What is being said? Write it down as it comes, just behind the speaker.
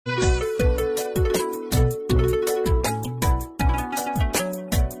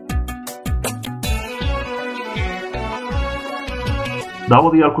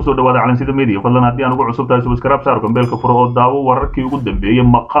daawadayaal ku soo dhawaada calansida media fadlan haddii aan ugu cusub tahay subscribe saar gambeelka furo oo daawo wararkii ugu dambeeyay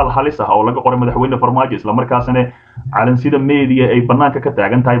maqaal halis ah oo laga qoray madaxweyne Farmaajo isla markaasna calansida media ay banaanka ka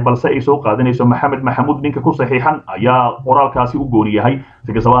taagan tahay balse ay soo qaadanayso maxamed maxamuud ninka ku saxiixan ayaa qoraalkaasi u gooni yahay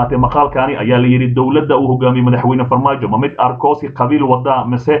si sabaatee maqaalkaani ayaa la yiri dawladda uu hogaamiyo madaxweyne Farmaajo mamid Aargoosi Qabiil Wadaa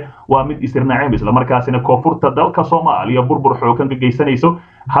mise waa mid isirnaceeb isla markaasna koonfurta dalka Soomaaliya burbur xoogan ka geysanayso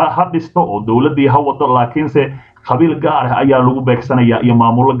ha dhisto oo dawladii ha wado laakiinse qabiil gaar ah ayaa lagu beegsanaya iyo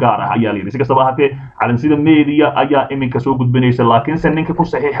maamul gaar ah ayaa leeyahay si kastaba haatee calansida media ayaa iminka soo gudbinaysa laakiinse ninka ku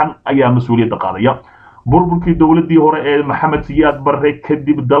saxiixan ayaa mas'uuliyadda qaadaya burburkii dawladii hore ee Maxamed Siyaad Barre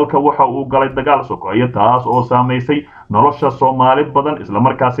kadib dalka waxa uu galay dagaal sokoyo taas oo saameysay nolosha Soomaali badan isla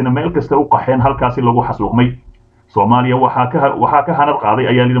markaasina meel kasta u qaxeen halkaasi lagu xasuuqmay Soomaaliya waxa ka hanad qaaday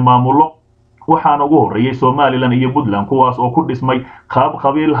ayaa leeyahay maamulo waxaan ugu horeeyay Somaliland iyo Puntland kuwaas oo ku dhismay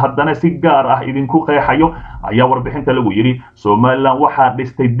qabiil haddana si gaar ah idinku qeexayo ayaa warbixinta lagu yiri Somaliland waxa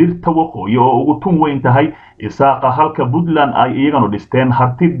dhistay dirta waqooyi oo ugu tun weyn tahay isaaqa halka Puntland ay iyagana dhisteen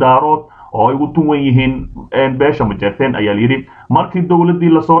harti daarood oo ay ugu tun weyn yihiin beesha majeerteen ayaa yiri markii dawladii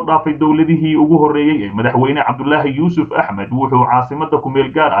la soo dhaafay dawladihii ugu horeeyay ee madaxweyne Cabdullaahi Yuusuf Axmed wuxuu caasimada ku meel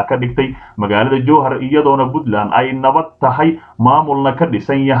gaar ah ka dhigtay magaalada Jowhar iyadoona Puntland ay nabad tahay maamulna ka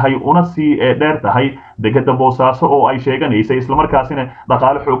dhisan yahay una sii dheer tahay degada Boosaaso oo ay sheeganaysa isla markaasina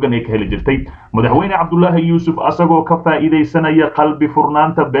dhaqaale xoogan ay ka heli jirtay madaxweyne Cabdullaahi Yuusuf asagoo ka faa'iideysanaya qalbi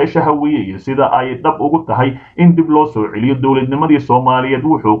furnaanta beesha Hawiye sida ay dhab ugu tahay in dib loo soo celiyo dawladnimadii Soomaaliyeed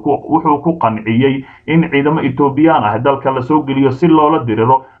wuxuu ku qanciyay in ciidamo Itoobiyaan ah dalka la soo geliyo si loola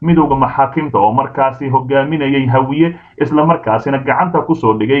diriro midowga maxaakiimta oo markaasi hogaaminayay Hawiye isla markaasina gacanta ku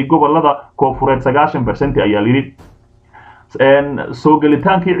soo dhigay gobolada Koonfureed 90% ayaa yiri soo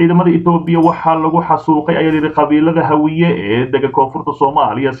gelitaankii ciidamada Itoobiya waxa lagu xasuuqay ayay qabiilada Hawiye ee dega koonfurta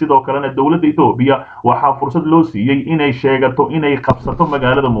Soomaaliya sidoo kalena dawladda Itoobiya waxa fursad loo siiyay inay sheegato inay qabsato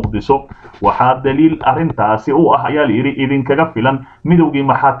magaalada Muqdisho waxa daliil arintaasi u ah ayaa yiri idinkaga filan midowgii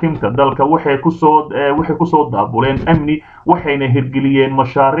maxaakiimta dalka waxay ku soo daabuleen amni waxayna hirgeliyeen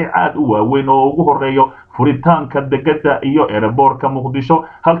mashaariic aad u waaweyn oo ugu horeeyo furitaanka degada iyo airportka Muqdisho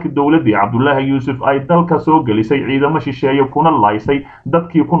halka dawladii Cabdullaahi Yuusuf ay dalka soo gelisay ciidamo shisheeye kuna laysay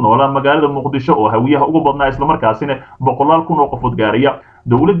dadkii ku noolaa magaalada Muqdisho oo hawiyaha ugu badnaa isla markaasina boqolaal kun oo qof gaaraya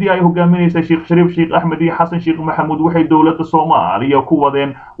dawladii ay hogaaminaysay Sheekh Shariif Sheekh Axmed iyo Xasan Sheekh Maxamuud waxay dawladda Soomaaliya ku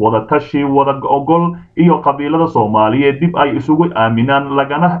wadeen wada tashi wada ogol iyo qabiilada Soomaaliyeed dib ay isugu aaminaan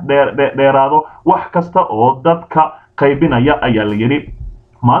lagana dheeraado wax kasta oo dadka qaybinaya ayaa la yiri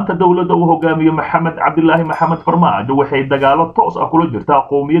maanta dawladda uu hogaamiyo Maxamed Cabdullaahi Maxamed Farmaajo waxay dagaalo toos ah kula jirtaa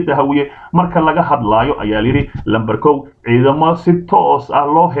qoomiyadda Hawiye marka laga hadlaayo ayaa yiri lambar 1 ciidamo si toos ah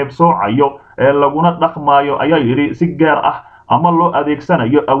loo heebsoocayo ee laguna dhaqmaayo ayaa yiri si gaar ah ama loo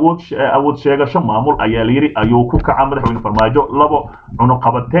adeegsanayo awood sheegasho maamul ayaa la yiri ayuu ku kacay madaxweyne Farmaajo labo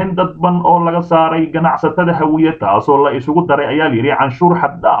cunuqabateen dadban oo laga saaray ganacsatada Hawiye taasoo la isugu daray ayaa la yiri canshuur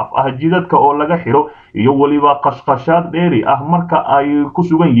xad dhaaf ah jidadka oo laga xiro iyo waliba qashqashaad dheeri ah marka ay ku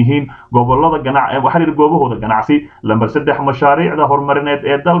sugan yihiin gobolada goobahooda ganacsi lambar 3 mashaariicda horumarineed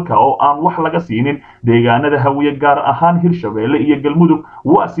ee dalka oo aan wax laga siinin deegaanada Hawiye gaar ahaan Hirshabeelle iyo Galmudug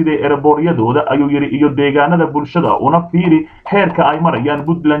waa sidee airportyadooda ayuu yiri iyo deegaanada bulshada una fiiri heerka ay marayaan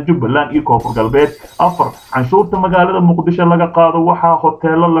Puntland Jubbaland iyo Koonfur Galbeed 4 canshuurta magaalada Muqdisho laga qaado waxa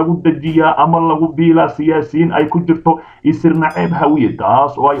hoteelo lagu dajiyaa ama lagu biilaa siyaasiyiin ay ku jirto isirnaceeb Hawiye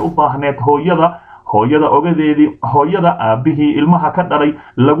taas oo ay u baahneed hooyada aabihii ilmaha ka dhalay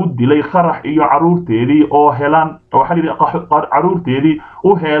lagu dilay qarax iyo caruurteedii oo helaan caruurteedii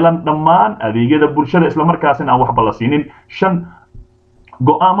u heelan dhammaan adeegyada bulshada isla markaasina aan waxba la siinin 5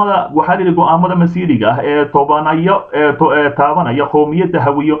 go'aamada masiiriga ah ee taabanaya qoomiyadda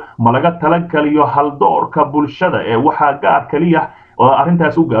Hawiye ma laga talagaliyo hal doorka bulshada ee waxa gaar kaliya oo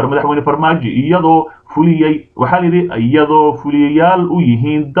arintaas u gaaro madaxweyne Farmaajo iyadoo fuliyayaal u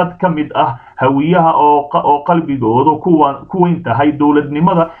yihiin dad ka mid ah Hawiyaha oo qalbigooda ku weyn tahay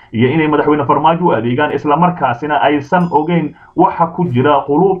dawladnimada iyo inay madaxweyne Farmaajo u adeegaan isla markaasina aysan ogeyn waxa ku jira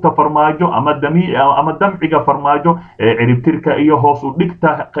qulubta Farmaajo ama damciga Farmaajo ee ciribtirka iyo hoos u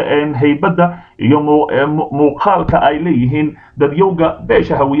dhigta haybada iyo muuqaalka ay leeyihiin dadyowga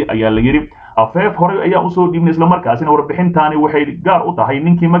beesha Hawiye ayaa la yiri afeef hore ayaa u soo dhiibnay isla markaasina warbixintaani waxay gaar u tahay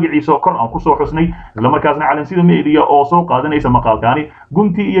ninkii magaciisa kor aan ku soo xusnay isla markaasina calansida media oo soo qaadanaysa maqaalkaani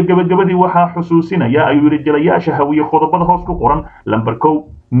gunti iyo gabagabadii waxa xusuusinaya ayuu yiri jilayaasha Hawiye qodobada hoos ku qoran lambar 1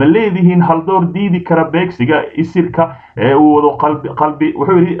 ma leedihiin hal door diidi kara beegsiga isirka ee uu wado qalbi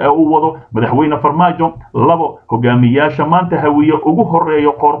wuxuu yiri uu wado madaxweyne Farmaajo labo hogaamiyaasha maanta Hawiye ugu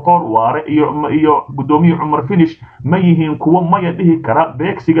horeeyo qorqor waare iyo gudoomiye Cumar Finish ma yihiin kuwa maya dhihi kara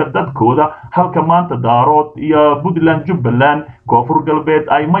beegsiga dadkooda halka maanta daarood iyo Puntland Jubbaland koonfur galbeed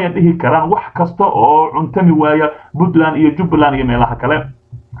ay maya dhihi karaan wax kasta oo cuntami waaya Puntland iyo Jubbaland iyo meelaha kale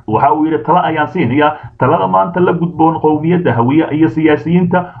waxa uu yiri tala ayaan siinaya talada maanta la gudboon qowmiyadda Hawiye iyo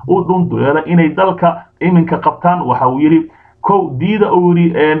siyaasiyiinta u dhunduleela inay dalka iminka qabtaan waxa uu yiri kow diida uu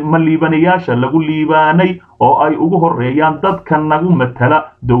yiri maliibanayaasha lagu liibaanay oo ay ugu horeeyaan dadka nagu matala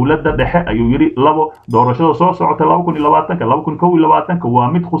dawladda dhexe ayuu yiri labo doorashada soo socota 2020 waa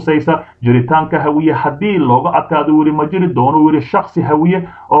mid khusaysa jiritaanka Hawiye hadii looga adkaado yiri ma jiri doono yiri shakhsi Hawiye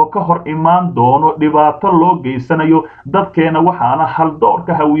oo ka hor imaan doono dhibaato loo geysanayo dadkeena waxaana hal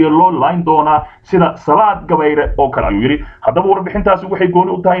doorka Hawiye loo line doona sida Salaad Gabayre oo kale ayuu yiri haddaba warbixintaasi waxay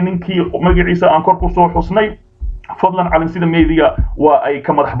gooni u tahay ninkii magaciisa aan kor ku soo xusnay فضلا على سيد الميديا وأي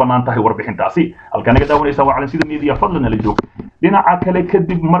كم رح بنانته وربحين تاسي الكلام كده ونسوا على سيد الميديا فضلا للجوك لنا عكلة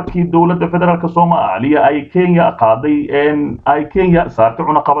كذب مركي دولة الفدرال كصومالية أي كينيا قاضي أي كينيا صارت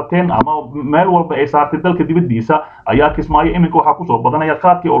عنقبتين أما مال والبقى صارت الدل كذب الديسة أياك اسمعي إمك وحكوسه بدنا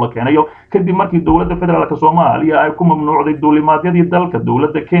يقاتي أولا كينيا كذب مركي دولة الفدرال كصومالية أي كم ممنوع الدولة ما تدي الدل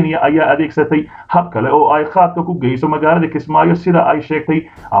كدولة كينيا أي أديك ستي هبكله أو أي خاتكو جيسو مجاردك اسمعي سيدا أي شيء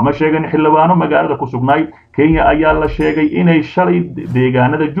أما شيء نحلوانه مجاردك وسبناي كينيا ayaa la sheegay inay shalay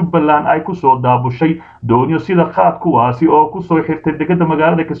deegaanada Jubbaland ay ku soo daabushay doonyo sida qaad kuwaasi oo ku soo xirtay degada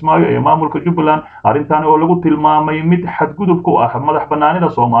magaalada Kismaayo ee maamulka Jubbaland arintan oo lagu tilmaamay mid xadgudub ku ah madax banaanida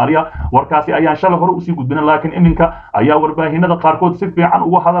Soomaaliya warkaasi ayaan shalay hore u sii gudbinay laakiin iminka ayaa warbaahinada qaarkood si fiican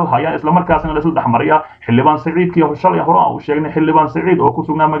uga hadal hayaan isla markaasna la isla dhaxmaraya xildhibaan Saciidkii shalay hore aan u sheegnay xildhibaan Saciid oo ku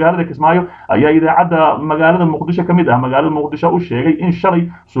sugnaa magaalada Kismaayo ayaa idaacada magaalada Muqdisho kamid ah magaalada Muqdisho u sheegay in shalay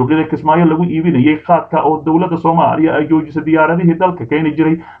suuqyada Kismaayo lagu iibinayay qaadka oo dawladda Soomaaliya ay joojisay diyaaradihii dalka keeni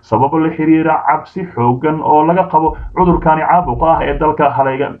jiray sabab la xiriira cabsi xoogan oo laga qabo cudurkani caabuqa ah ee dalka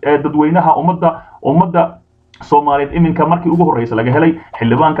halayga ee dadweynaha ummadda Soomaaliyeed iminka markii ugu horeysay laga helay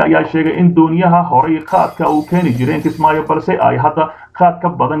xildhibaanka ayaa sheegay in dooniyaha hore qaadka uu keeni jiray Kismaayo balse ay hadda qaad ka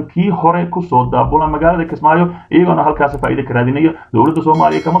badan kii hore ku soo daabula magaalada Kismaayo iyagoo halkaas faa'iido ka raadinaya dawladda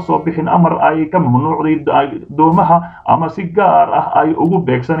Soomaaliya kama soo bixin amar ay ka mamnuucday doomaha ama si gaar ah ay ugu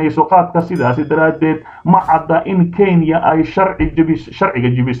beegsanayso qaadka sidaas daraadeed ma cadda in Kenya ay sharciga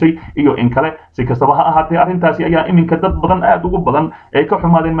jibisay iyo in kale si kastaba ha ahaatee arrintaasi ayaa iminka dad badan aad ugu badan ay ka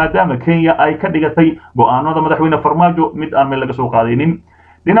xumaadeen maadaama Kenya ay ka dhigatay go'aanada madaxweyne Farmaajo mid aan meel laga soo qaadaynin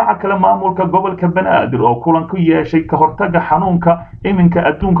dhinaca kale maamulka gobolka Banaadir oo kulan ku yeeshay ka hortaga xanuunka iminka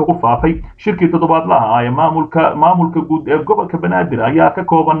adduunka ku faafay shirkii toddobaadlaha ah ee maamulka guud ee gobolka Banaadir ayaa ka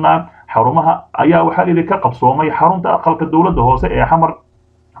koobanaa xarumaha ayaa waxa la ka qabsoomay xarunta aqalka dawladda hoose ee Xamar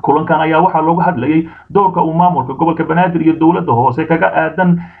kulankan ayaa waxa looga hadlayay doorka uu maamulka gobolka Banaadir iyo dawladda hoose kaga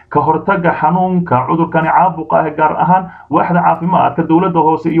aadan ka hortaga xanuunka cudurkani caabuqa ah gaar ahaan waaxda caafimaadka dawladda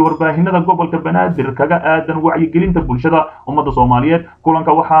hoose iyo warbaahinada gobolka Banaadir kaga aadan wacyigelinta bulshada ummadda Soomaaliyeed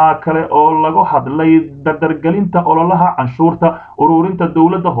kulanka waxa kale oo lagu hadlay dardargelinta ololaha canshuurta ururinta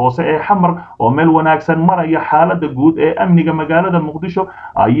dawladda hoose ee Xamar oo meel wanaagsan maraya xaaladda guud ee amniga magaalada Muqdisho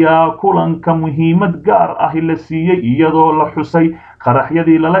ayaa kulanka muhiimad gaar ah la siiyay iyadoo la xusay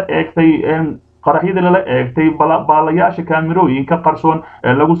qaraxyadii lala eegtay baalayaasha kaamirooyinka qarsoon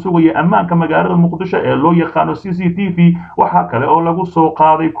ee lagu sugayay ammaanka magaalada Muqdisho ee loo yaqaan CCTV waxa kale oo lagu soo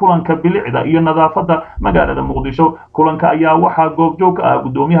qaaday kulanka bilicda iyo nadaafadda magaalada Muqdisho kulanka ayaa waxa goobjoog ah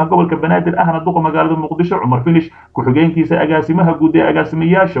gudoomiyaha gobolka Banaadir ahna duqa magaalada Muqdisho Cumar Finish ku-xigeenkiisa agaasimaha guud ee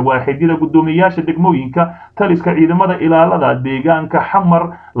agaasimayaasha waaxidida gudoomiyaasha degmooyinka taliska ciidamada ilaalada deegaanka Xamar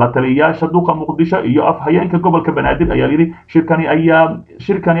la taliyaasha duqa Muqdisho iyo afhayeenka gobolka Banaadir ayaa yiri shirkani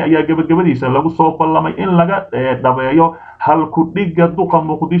ayaa gabagabadiisa lagu soo ballamay in laga dhabeeyo hal ku dhiga duqa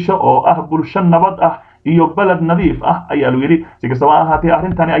Muqdisho oo ah bulsho nabad ah iyo balad nadiif ah ayaa yiri si kastaba ahaatee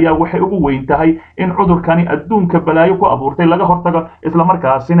arrintani ayaa waxay ugu weyn tahay in cudurkani adduunka balaayo ku abuurtay laga hortago isla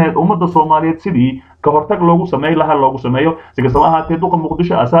markaasina ummadda Soomaaliyeed sidii ka hortag loogu sameeyo si kastaba ahaatee duqa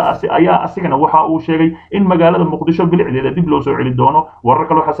Muqdisho ayaa asigana waxa uu sheegay in magaalada Muqdisho bilicdeeda dib loo soo celi doono warar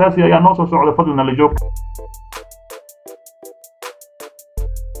kale xasaasi ayaa noo soo socda fadlan la joog